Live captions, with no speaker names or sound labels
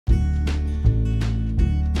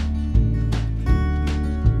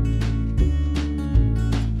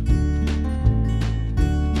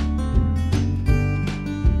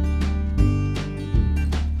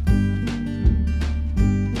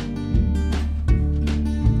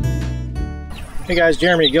Hey guys,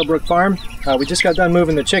 Jeremy at Guildbrook Farm. We just got done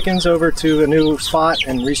moving the chickens over to a new spot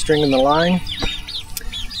and restringing the line.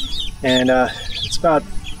 And it's about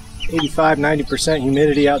 85–90%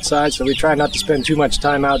 humidity outside, so we try not to spend too much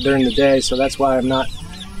time out during the day, so that's why I'm not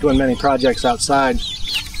doing many projects outside.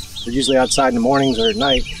 We're usually outside in the mornings or at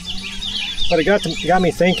night. But it got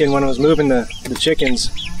me thinking when I was moving the chickens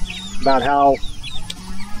about how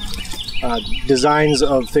designs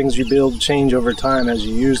of things you build change over time as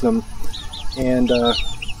you use them, and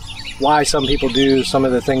why some people do some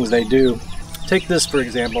of the things they do. Take this for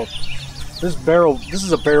example. This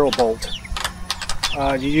is a barrel bolt.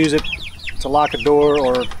 You use it to lock a door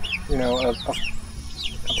or a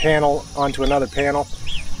panel onto another panel.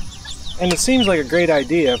 And it seems like a great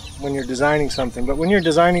idea when you're designing something, but when you're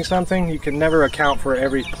designing something, you can never account for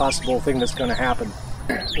every possible thing that's going to happen,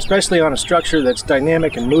 especially on a structure that's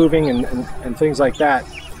dynamic and moving and things like that.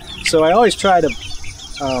 So I always try to,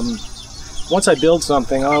 once I build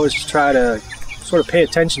something, I always try to sort of pay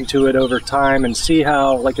attention to it over time and see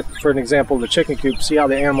how, like for an example, the chicken coop, see how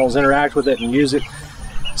the animals interact with it and use it,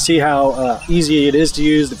 see how easy it is to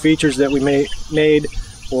use, the features that we made,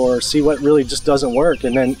 or see what really just doesn't work,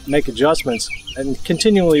 and then make adjustments and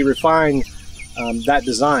continually refine that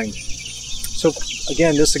design. So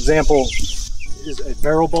again, this example is a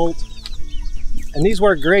barrel bolt, and these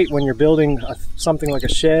work great when you're building something like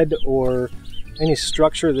a shed or any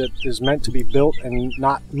structure that is meant to be built and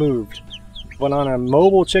not moved. But on a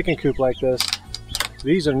mobile chicken coop like this,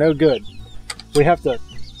 these are no good. We have to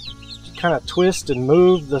kind of twist and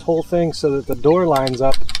move the whole thing so that the door lines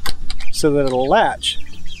up so that it'll latch.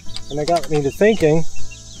 And that got me to thinking,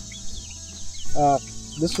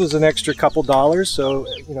 this was an extra couple dollars, so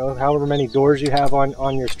however many doors you have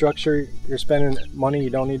on your structure, you're spending money you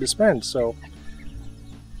don't need to spend. So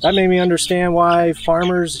that made me understand why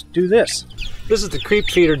farmers do this. This is the creep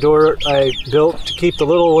feeder door I built to keep the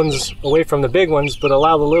little ones away from the big ones, but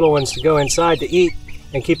allow the little ones to go inside to eat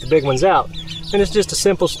and keep the big ones out. And it's just a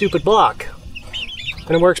simple, stupid block.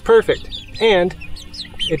 And it works perfect. And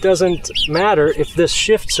it doesn't matter if this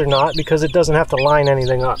shifts or not, because it doesn't have to line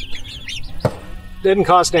anything up. Didn't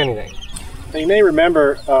cost anything. Now you may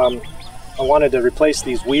remember I wanted to replace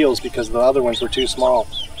these wheels because the other ones were too small.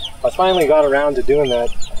 I finally got around to doing that,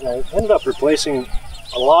 and I ended up replacing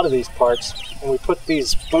a lot of these parts, and we put these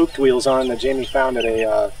spoked wheels on that Jamie found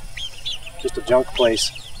at just a junk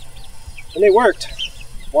place. And they worked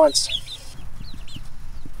once.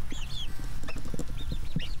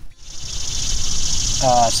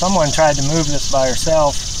 Someone tried to move this by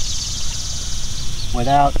herself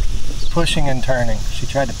without pushing and turning. She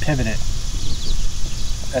tried to pivot it.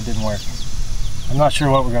 That didn't work. I'm not sure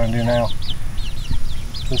what we're going to do now.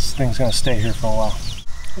 This thing's going to stay here for a while.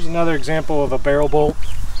 Here's another example of a barrel bolt.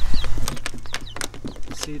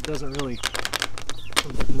 See, it doesn't really,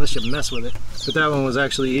 unless you mess with it. But that one was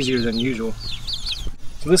actually easier than usual.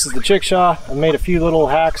 So this is the chickshaw. I made a few little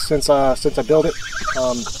hacks since I built it.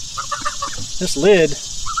 This lid,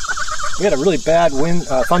 we had a really bad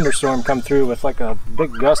thunderstorm come through with like a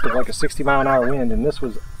big gust of like a 60-mile-an-hour wind, and this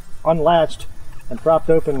was unlatched and propped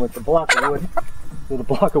open with a block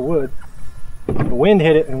of wood. The wind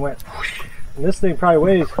hit it and went whoosh, and this thing probably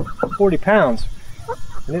weighs 40 pounds,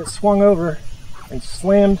 and it swung over and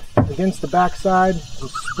slammed against the backside and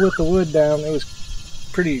split the wood down. It was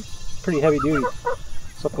pretty heavy duty.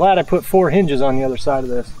 So I'm glad I put 4 hinges on the other side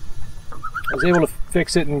of this. I was able to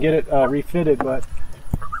fix it and get it refitted, but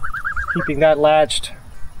keeping that latched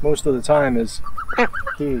most of the time is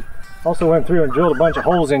key. Also went through and drilled a bunch of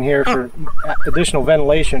holes in here for additional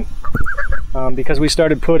ventilation, because we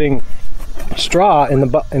started putting straw in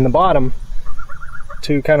the bottom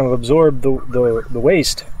to kind of absorb the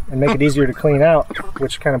waste and make it easier to clean out,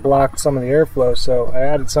 which kind of blocked some of the airflow. So I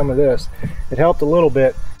added some of this. It helped a little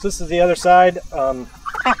bit. So this is the other side.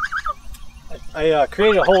 I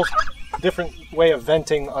created a whole different way of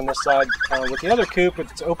venting on this side. With the other coop,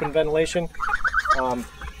 it's open ventilation.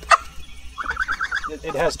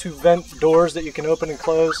 It has 2 vent doors that you can open and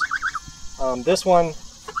close. This one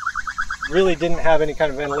really didn't have any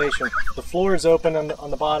kind of ventilation. The floor is open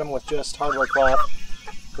on the bottom with just hardwood cloth,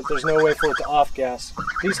 but there's no way for it to off gas.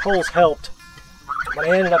 These holes helped, but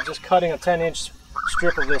I ended up just cutting a 10-inch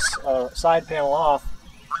strip of this side panel off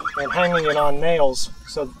and hanging it on nails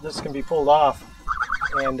so this can be pulled off,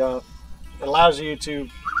 and it allows you to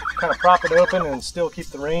kind of prop it open and still keep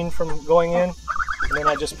the rain from going in. And then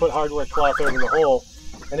I just put hardwood cloth over the hole,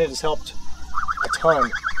 and it has helped a ton.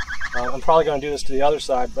 I'm probably going to do this to the other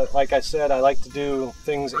side, but like I said, I like to do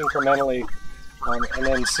things incrementally and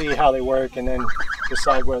then see how they work, and then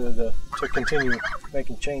decide whether to continue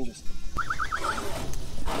making changes.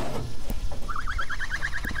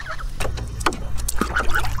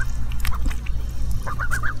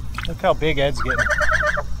 Look how big Ed's getting.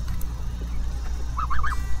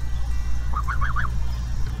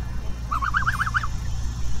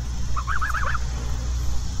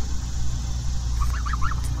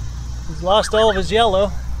 He's lost all of his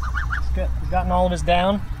yellow. He's gotten all of his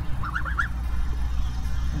down.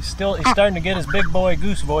 He's starting to get his big boy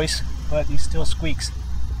goose voice, but he still squeaks.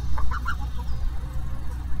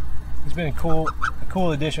 He's been a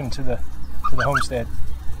cool addition to the homestead.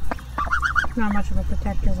 Not much of a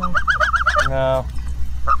protector though. No.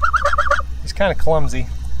 He's kind of clumsy.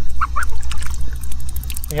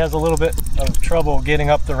 He has a little bit of trouble getting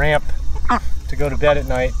up the ramp to go to bed at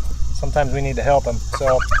night. Sometimes we need to help him.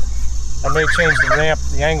 So I may change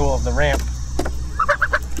the angle of the ramp.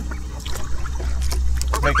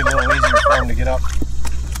 Make it a little easier for him to get up.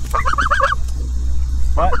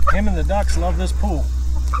 But him and the ducks love this pool.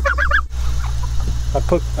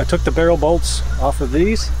 I took the barrel bolts off of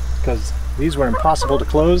these because these were impossible to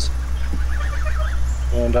close,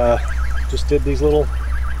 and just did these little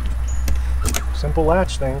simple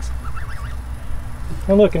latch things.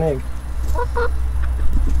 And look, an egg.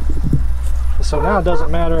 So now it doesn't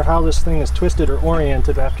matter how this thing is twisted or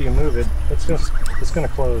oriented after you move it, it's going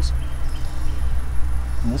to close.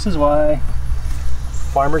 And this is why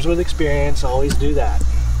farmers with experience always do that.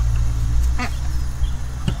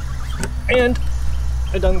 And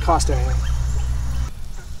it doesn't cost anything.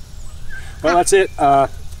 Well, that's it.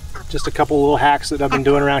 Just a couple little hacks that I've been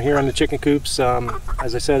doing around here on the chicken coops.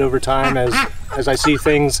 As I said, over time, as I see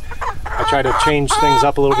things, I try to change things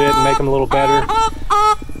up a little bit and make them a little better.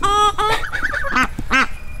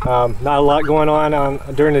 Not a lot going on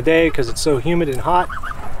during the day because it's so humid and hot.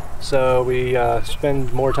 So we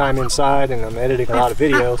spend more time inside, and I'm editing a lot of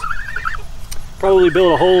videos. Probably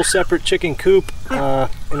build a whole separate chicken coop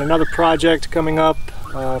in another project coming up.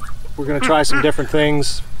 We're going to try some different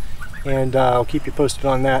things, and I'll keep you posted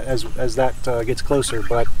on that as that gets closer.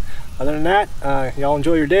 But other than that, y'all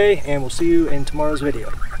enjoy your day, and we'll see you in tomorrow's video.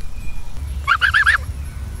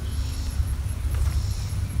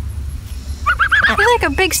 He's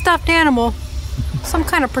like a big stuffed animal. Some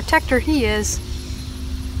kind of protector he is.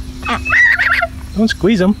 Don't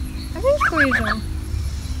squeeze him. I didn't squeeze him.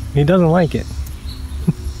 He doesn't like it.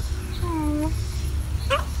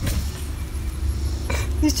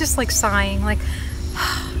 He's just like sighing, like,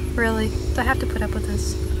 really? Do I have to put up with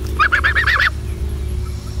this?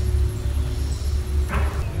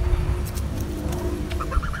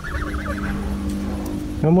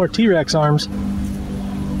 No more T-Rex arms.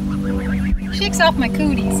 Shakes off my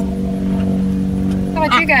cooties. How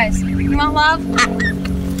about you guys? You want love?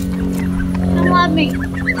 Come love me.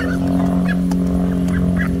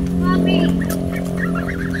 Love me.